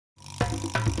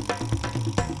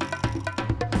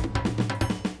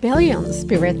Bellion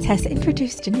Spirits has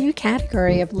introduced a new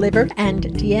category of liver and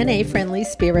DNA-friendly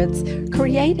spirits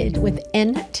created with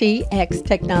NTX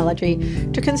Technology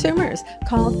to consumers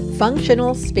called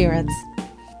functional spirits.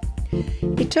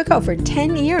 It took over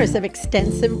 10 years of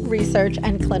extensive research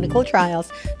and clinical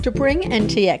trials to bring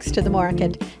NTX to the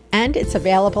market, and it's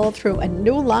available through a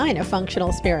new line of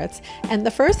functional spirits. And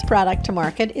the first product to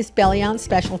market is Bellion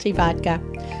Specialty Vodka,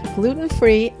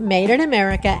 gluten-free, made in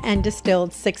America, and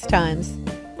distilled 6 times.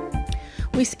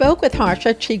 We spoke with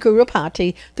Harsha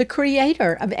Chigurupati, the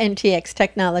creator of NTX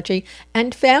Technology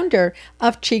and founder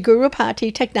of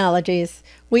Chigurupati Technologies.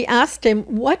 We asked him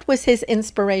what was his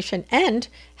inspiration and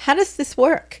how does this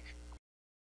work?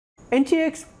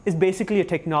 NTX is basically a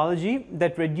technology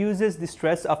that reduces the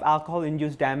stress of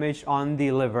alcohol-induced damage on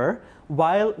the liver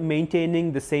while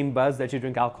maintaining the same buzz that you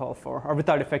drink alcohol for, or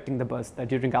without affecting the buzz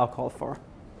that you drink alcohol for.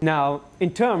 Now,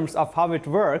 in terms of how it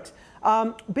works,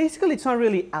 basically it's not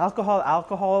really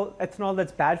ethanol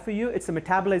that's bad for you. It's the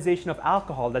metabolization of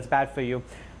alcohol that's bad for you.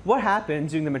 What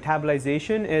happens during the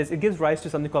metabolization is it gives rise to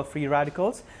something called free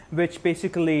radicals, which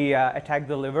basically attack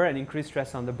the liver and increase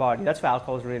stress on the body. That's why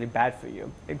alcohol is really bad for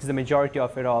you. It's the majority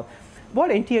of it all. What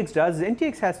NTX does is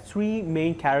NTX has 3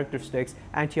 main characteristics: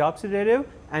 antioxidative,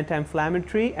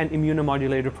 anti-inflammatory, and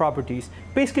immunomodulator properties.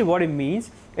 Basically what it means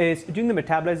is during the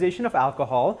metabolization of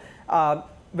alcohol,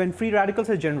 when free radicals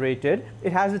are generated,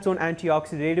 it has its own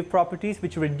antioxidative properties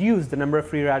which reduce the number of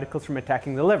free radicals from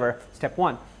attacking the liver. Step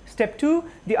 1. Step 2,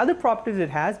 the other properties it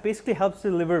has basically helps the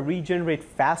liver regenerate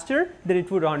faster than it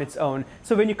would on its own.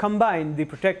 So when you combine the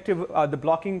protective, the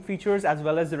blocking features as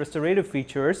well as the restorative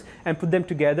features and put them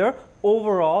together,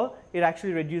 overall it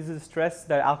actually reduces the stress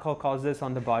that alcohol causes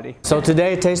on the body. So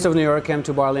today Taste of New York came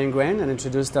to Barley and Grain and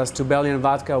introduced us to Bellion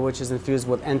Vodka, which is infused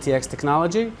with NTX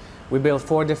technology. We built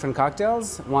 4 different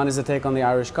cocktails. One is a take on the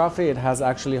Irish coffee. It has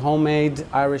actually homemade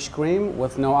Irish cream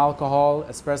with no alcohol,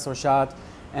 espresso shot,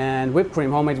 and whipped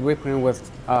cream, homemade whipped cream with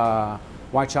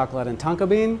white chocolate and tonka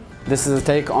bean. This is a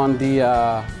take on the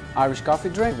Irish coffee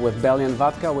drink with Bellion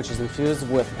Vodka, which is infused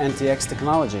with NTX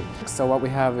technology. So what we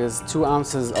have is 2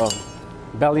 ounces of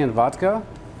Bellion Vodka,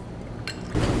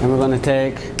 and we're going to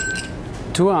take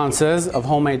 2 ounces of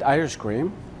homemade Irish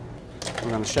cream.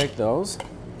 We're going to shake those.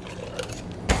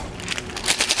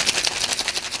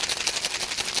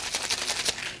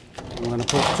 I'm going to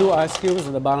put 2 ice cubes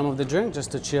at the bottom of the drink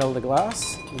just to chill the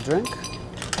glass, the drink.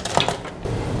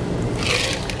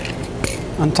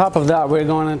 On top of that, we're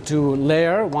going to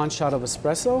layer 1 shot of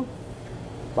espresso,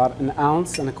 about 1.25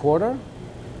 ounces.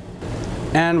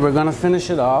 And we're going to finish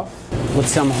it off with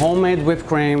some homemade whipped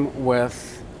cream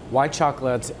with white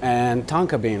chocolate and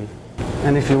tonka bean.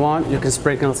 And if you want, you can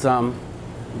sprinkle some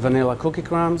vanilla cookie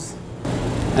crumbs.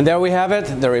 And there we have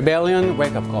it, the Rebellion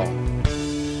wake-up call.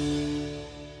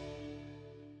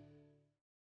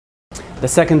 The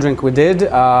second drink we did,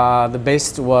 the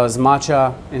base was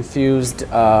matcha infused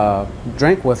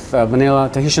drink with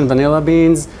Tahitian vanilla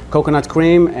beans, coconut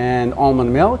cream, and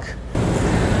almond milk.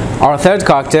 Our third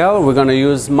cocktail, we're going to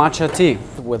use matcha tea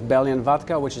with Bellion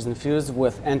Vodka, which is infused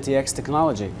with NTX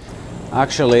technology.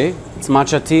 Actually, it's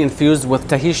matcha tea infused with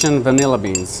Tahitian vanilla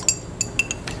beans.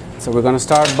 So we're going to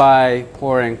start by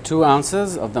pouring 2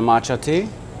 ounces of the matcha tea,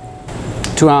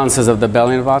 2 ounces of the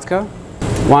Bellion Vodka,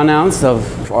 1 ounce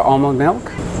of almond milk,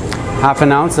 half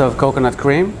an ounce of coconut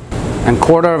cream, and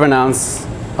 1/4 ounce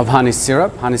of honey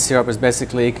syrup. Honey syrup is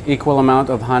basically equal amount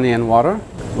of honey and water.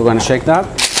 We're going to shake that.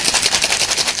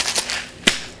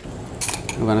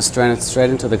 We're going to strain it straight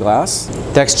into the glass.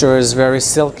 Texture is very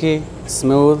silky,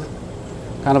 smooth,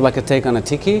 kind of like a take on a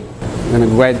tiki. I'm going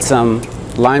to grate some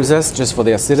lime zest just for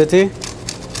the acidity.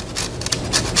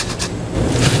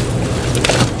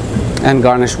 And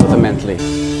garnish with a mint leaf.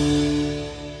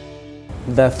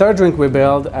 The third drink we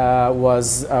built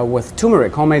was with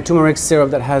turmeric, homemade turmeric syrup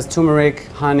that has turmeric,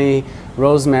 honey,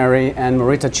 rosemary, and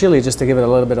morita chili just to give it a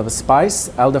little bit of a spice,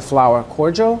 elderflower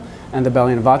cordial, and the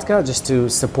Bellion Vodka just to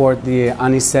support the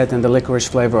anisette and the licorice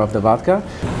flavor of the vodka.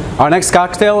 Our next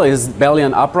cocktail is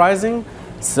Bellion Uprising.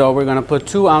 So we're going to put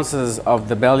 2 ounces of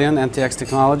the Bellion NTX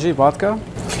Technology vodka.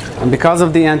 And because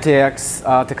of the NTX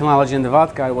technology in the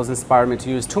vodka, it was inspired me to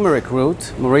use turmeric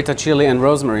root, morita chili, and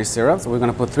rosemary syrup. So we're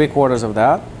going to put 3/4 of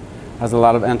that. Has a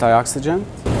lot of antioxidant.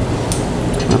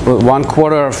 I'll put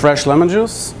 1/4 of fresh lemon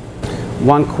juice,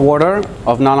 1/4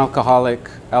 of non-alcoholic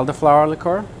elderflower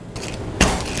liqueur,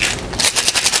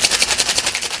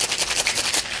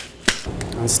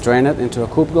 and strain it into a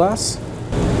coupe glass.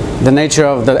 The nature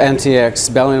of the NTX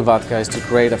Bellion Vodka is to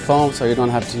create a foam, so you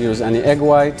don't have to use any egg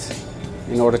white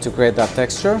in order to create that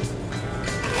texture.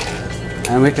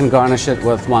 and we can garnish it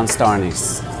with 1 star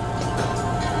anise.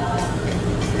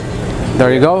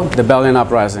 There you go, the Bellion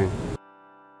Uprising.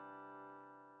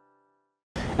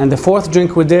 And the 4th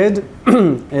drink we did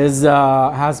is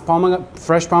has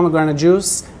fresh pomegranate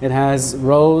juice. It has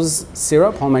rose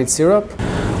syrup, homemade syrup.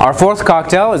 Our 4th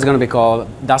cocktail is going to be called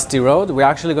Dusty Road. We're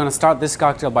actually going to start this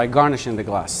cocktail by garnishing the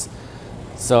glass.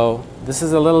 So this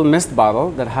is a little mist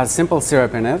bottle that has simple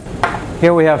syrup in it.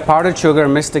 Here we have powdered sugar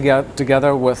mixed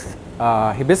together with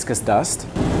hibiscus dust,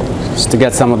 just to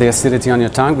get some of the acidity on your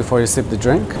tongue before you sip the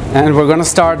drink. And we're going to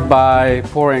start by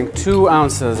pouring 2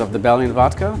 ounces of the Bellion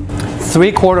Vodka,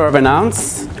 3/4 of an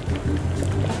ounce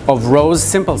of rose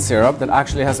simple syrup that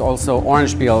actually has also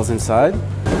orange peels inside,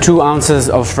 2 ounces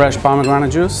of fresh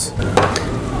pomegranate juice,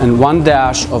 and 1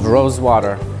 dash of rose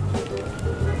water.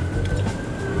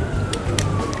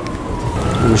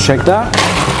 I'm going to shake that.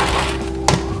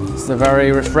 It's a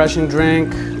very refreshing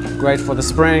drink, great for the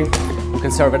spring. You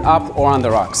can serve it up or on the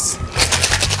rocks.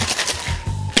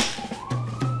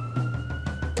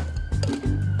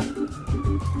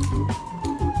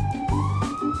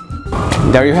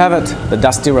 There you have it, the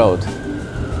Dusty Road.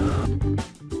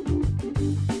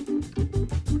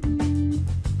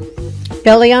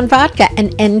 Bellion Vodka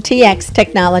and NTX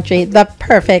Technology, the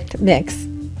perfect mix.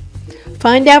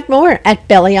 Find out more at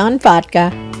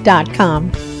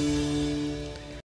bellionvodka.com.